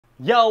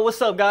Yo,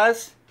 what's up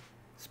guys?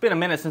 It's been a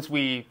minute since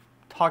we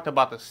talked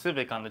about the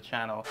Civic on the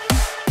channel.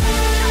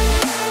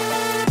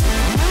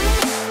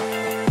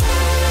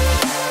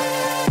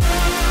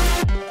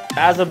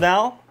 As of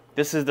now,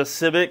 this is the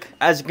Civic.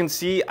 As you can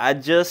see, I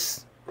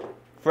just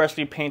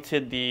freshly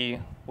painted the,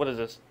 what is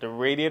this? The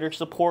radiator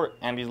support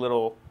and these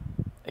little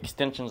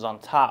extensions on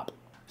top.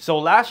 So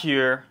last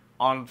year,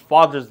 on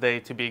Father's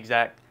Day to be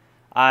exact,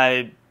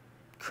 I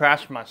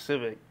crashed my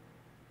Civic.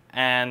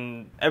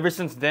 And ever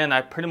since then,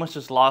 I pretty much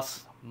just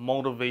lost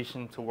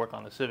motivation to work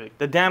on the Civic.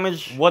 The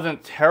damage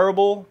wasn't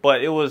terrible,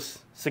 but it was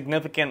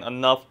significant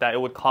enough that it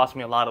would cost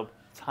me a lot of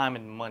time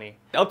and money.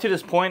 Up to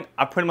this point,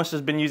 I've pretty much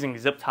just been using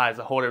zip ties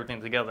to hold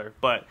everything together.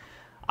 But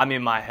I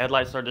mean, my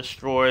headlights are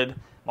destroyed,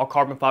 my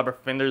carbon fiber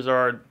fenders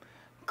are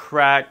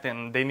cracked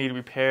and they need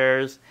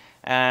repairs.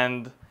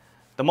 And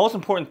the most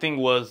important thing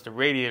was the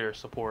radiator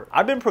support.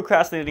 I've been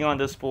procrastinating on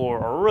this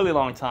for a really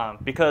long time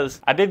because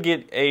I did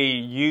get a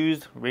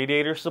used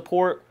radiator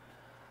support,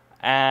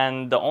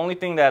 and the only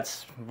thing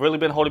that's really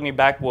been holding me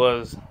back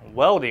was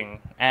welding.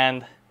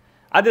 And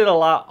I did a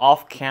lot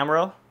off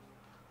camera,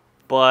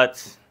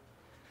 but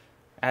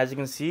as you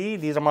can see,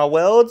 these are my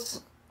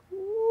welds.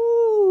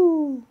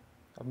 Woo!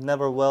 I've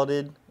never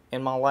welded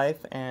in my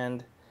life,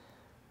 and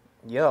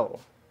yo,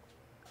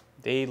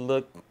 they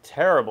look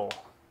terrible.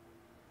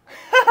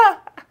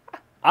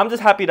 I'm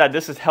just happy that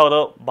this is held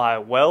up by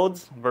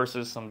welds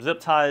versus some zip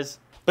ties.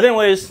 But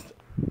anyways,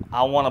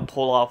 I want to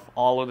pull off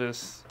all of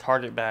this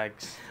target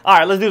bags. All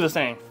right, let's do this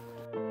thing.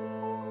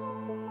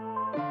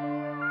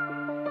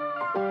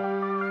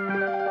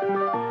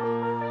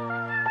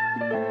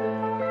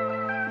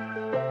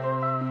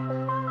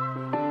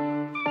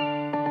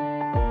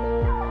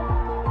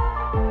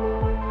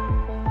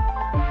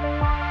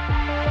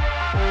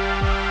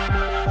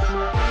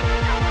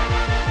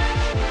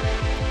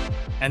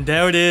 And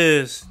there it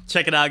is.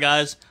 Check it out,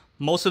 guys.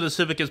 Most of the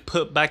Civic is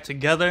put back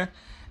together,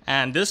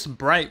 and this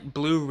bright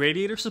blue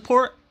radiator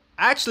support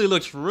actually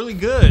looks really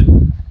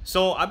good.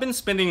 So I've been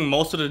spending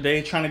most of the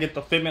day trying to get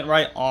the fitment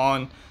right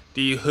on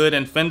the hood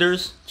and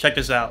fenders. Check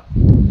this out.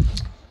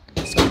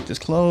 Let's get this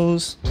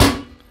closed.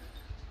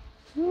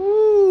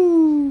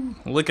 Woo!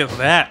 Look at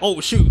that.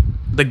 Oh shoot.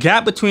 The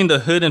gap between the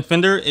hood and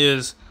fender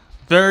is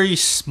very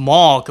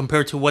small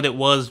compared to what it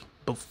was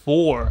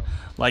before.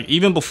 Like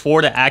even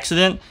before the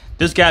accident,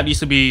 this gap used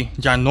to be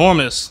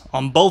ginormous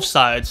on both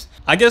sides.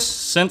 I guess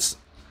since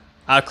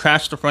I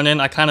crashed the front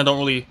end, I kind of don't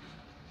really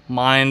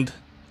mind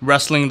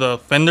wrestling the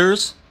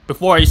fenders.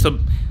 Before I used to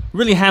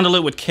really handle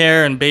it with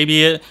care and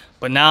baby it,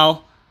 but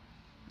now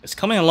it's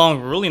coming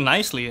along really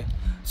nicely.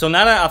 So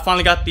now that I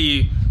finally got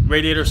the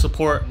radiator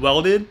support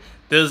welded,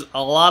 there's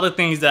a lot of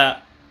things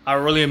that I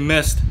really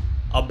missed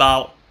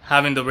about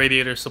having the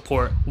radiator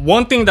support.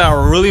 One thing that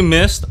I really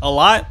missed a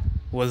lot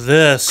was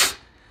this.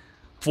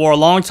 For a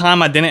long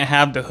time, I didn't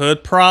have the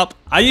hood prop.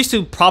 I used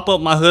to prop up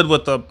my hood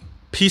with a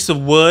piece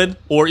of wood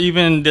or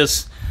even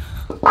this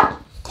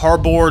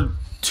cardboard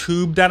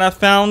tube that I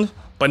found.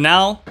 But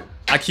now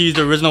I can use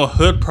the original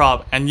hood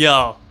prop, and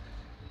yo,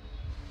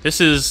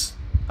 this is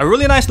a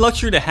really nice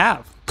luxury to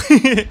have.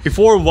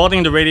 Before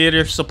welding the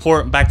radiator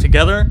support back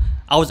together,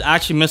 I was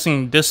actually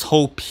missing this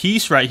whole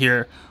piece right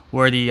here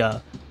where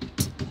the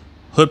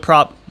hood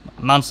prop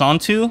mounts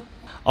onto.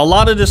 A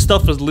lot of this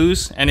stuff was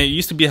loose and it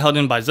used to be held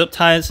in by zip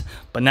ties,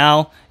 but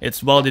now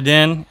it's welded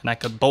in and I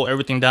could bolt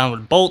everything down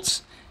with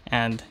bolts,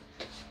 and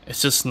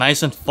it's just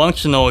nice and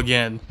functional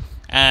again.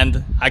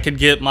 And I could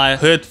get my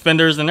hood,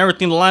 fenders, and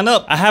everything to line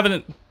up. I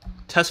haven't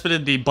test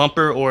fitted the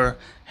bumper or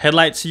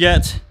headlights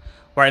yet.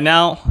 Right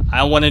now,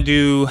 I want to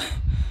do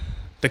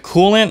the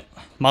coolant.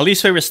 My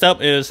least favorite step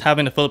is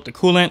having to fill up the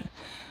coolant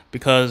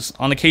because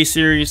on the K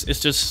series, it's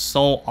just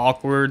so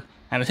awkward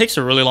and it takes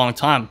a really long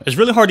time. It's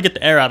really hard to get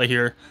the air out of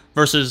here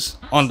versus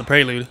on the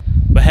Prelude.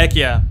 But heck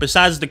yeah,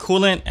 besides the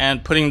coolant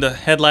and putting the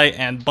headlight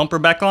and bumper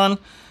back on,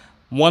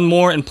 one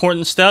more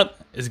important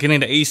step is getting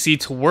the AC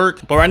to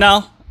work. But right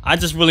now, I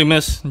just really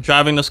miss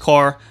driving this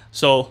car,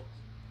 so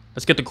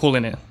let's get the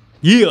coolant in.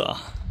 Yeah!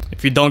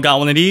 If you don't got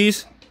one of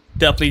these,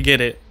 definitely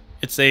get it.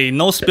 It's a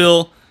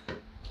no-spill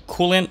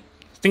coolant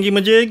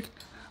thingy-majig.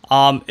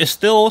 It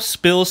still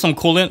spills some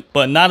coolant,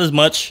 but not as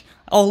much.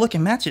 Oh, look, it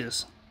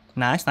matches.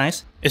 Nice,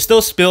 nice. It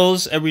still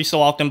spills every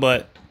so often,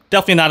 but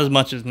definitely not as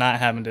much as not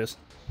having this.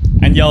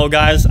 And yo,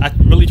 guys, I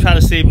really try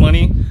to save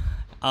money.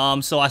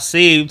 So I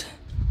saved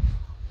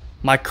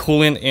my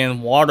coolant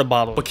in water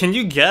bottles. But can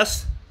you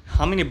guess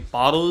how many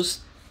bottles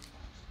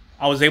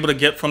I was able to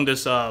get from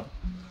this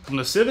from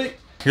the Civic?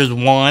 Here's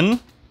 1,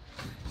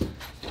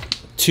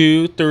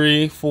 2,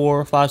 3,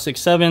 4, 5, 6,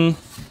 7,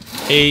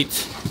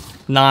 8,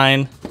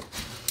 9,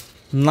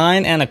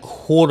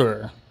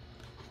 9.25.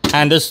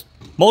 And there's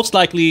most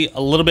likely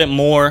a little bit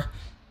more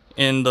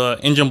in the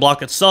engine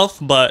block itself,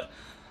 but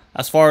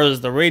as far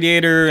as the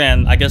radiator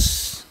and I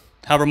guess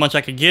however much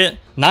I could get,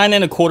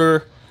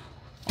 9.25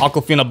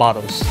 Aquafina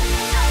bottles.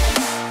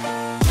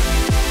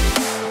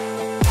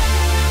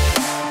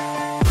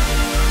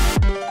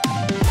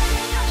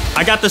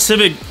 I got the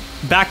Civic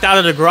backed out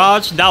of the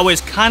garage. That way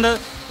it's kind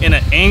of in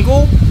an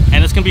angle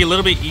and it's gonna be a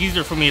little bit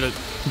easier for me to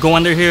go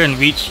under here and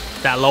reach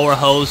that lower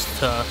hose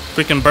to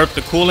freaking burp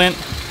the coolant.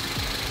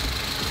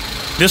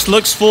 This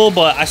looks full,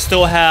 but I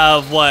still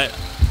have what,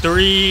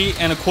 3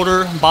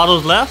 1/4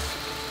 bottles left.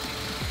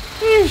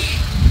 Eesh.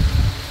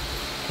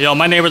 Yo,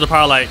 my neighbors are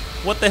probably like,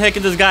 what the heck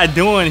is this guy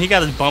doing? He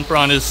got his bumper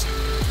on his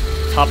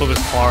top of his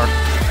car.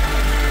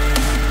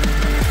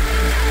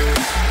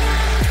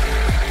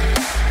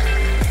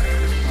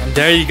 And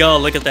there you go,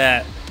 look at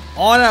that.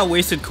 All that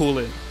wasted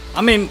coolant.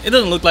 I mean, it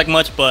doesn't look like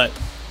much, but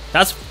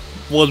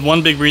was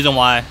one big reason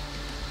why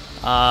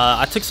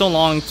I took so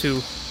long to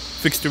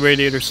fix the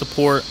radiator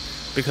support,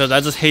 because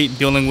I just hate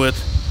dealing with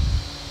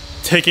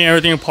taking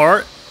everything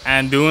apart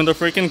and doing the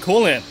freaking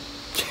coolant.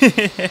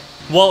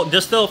 Well,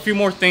 just still a few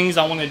more things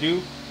I want to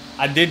do.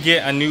 I did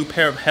get a new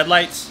pair of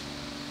headlights,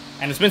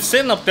 and it's been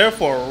sitting up there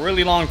for a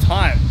really long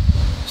time.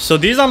 So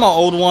these are my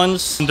old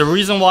ones. And the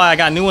reason why I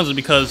got new ones is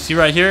because, see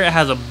right here, it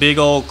has a big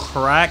old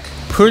crack.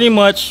 Pretty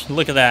much,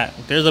 look at that.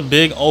 There's a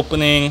big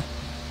opening,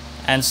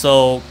 and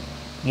so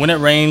when it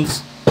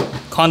rains,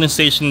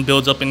 condensation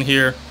builds up in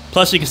here.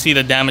 Plus you can see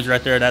the damage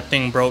right there. That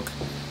thing broke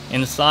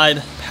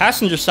inside.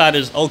 Passenger side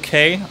is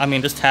okay. I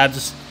mean, this tab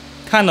just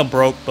kind of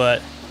broke,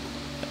 but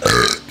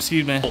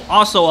excuse me.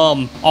 Also,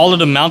 all of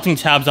the mounting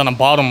tabs on the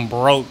bottom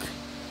broke.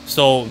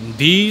 So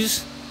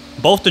these,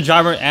 both the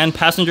driver and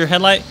passenger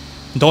headlight,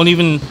 don't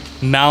even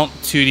mount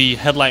to the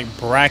headlight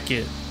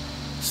bracket.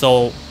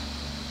 So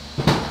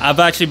I've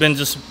actually been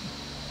just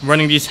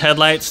running these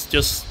headlights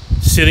just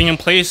sitting in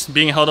place,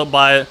 being held up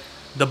by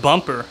the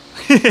bumper.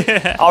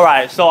 All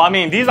right, so I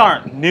mean, these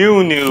aren't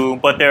new,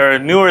 but they're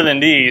newer than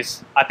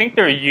these. I think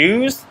they're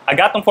used. I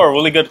got them for a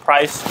really good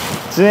price.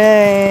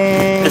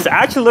 Dang. This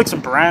actually looks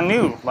brand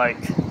new. Like,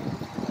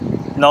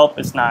 nope,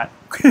 it's not.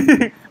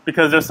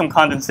 Because there's some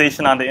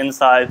condensation on the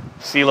inside.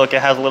 See, look,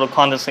 it has a little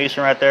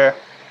condensation right there.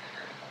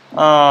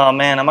 Oh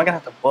man, am I gonna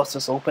have to bust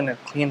this open and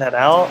clean that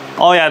out?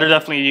 Oh yeah, they're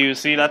definitely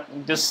used. See, that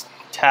this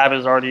tab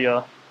is already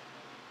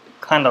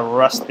kind of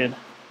rusted.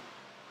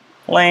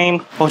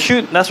 Lame. Well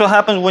shoot, that's what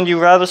happens when you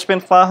rather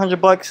spend 500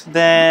 bucks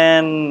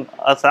than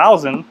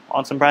 1,000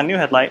 on some brand new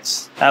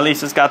headlights. At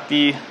least it's got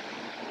the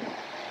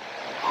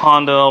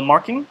Honda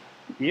marking.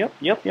 Yep.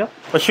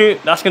 But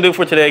shoot, that's gonna do it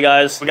for today,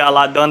 guys. We got a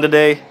lot done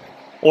today.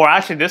 Or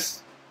actually,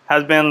 this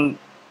has been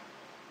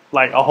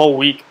like a whole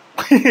week.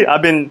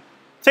 I've been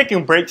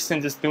taking breaks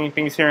and just doing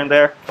things here and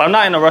there. But I'm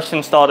not in a rush to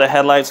install the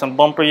headlights and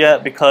bumper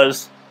yet,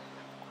 because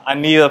I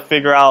need to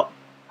figure out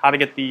how to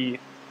get the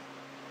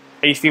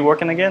AC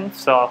working again.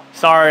 So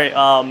sorry,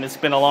 it's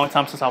been a long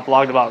time since I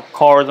vlogged about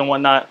cars and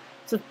whatnot.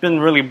 It's just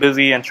been really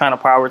busy and trying to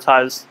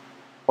prioritize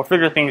or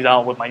figure things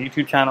out with my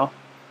YouTube channel.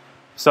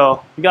 So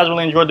if you guys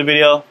really enjoyed the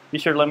video, be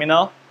sure to let me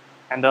know,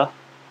 and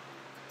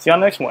see you on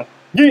the next one.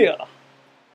 Yeah.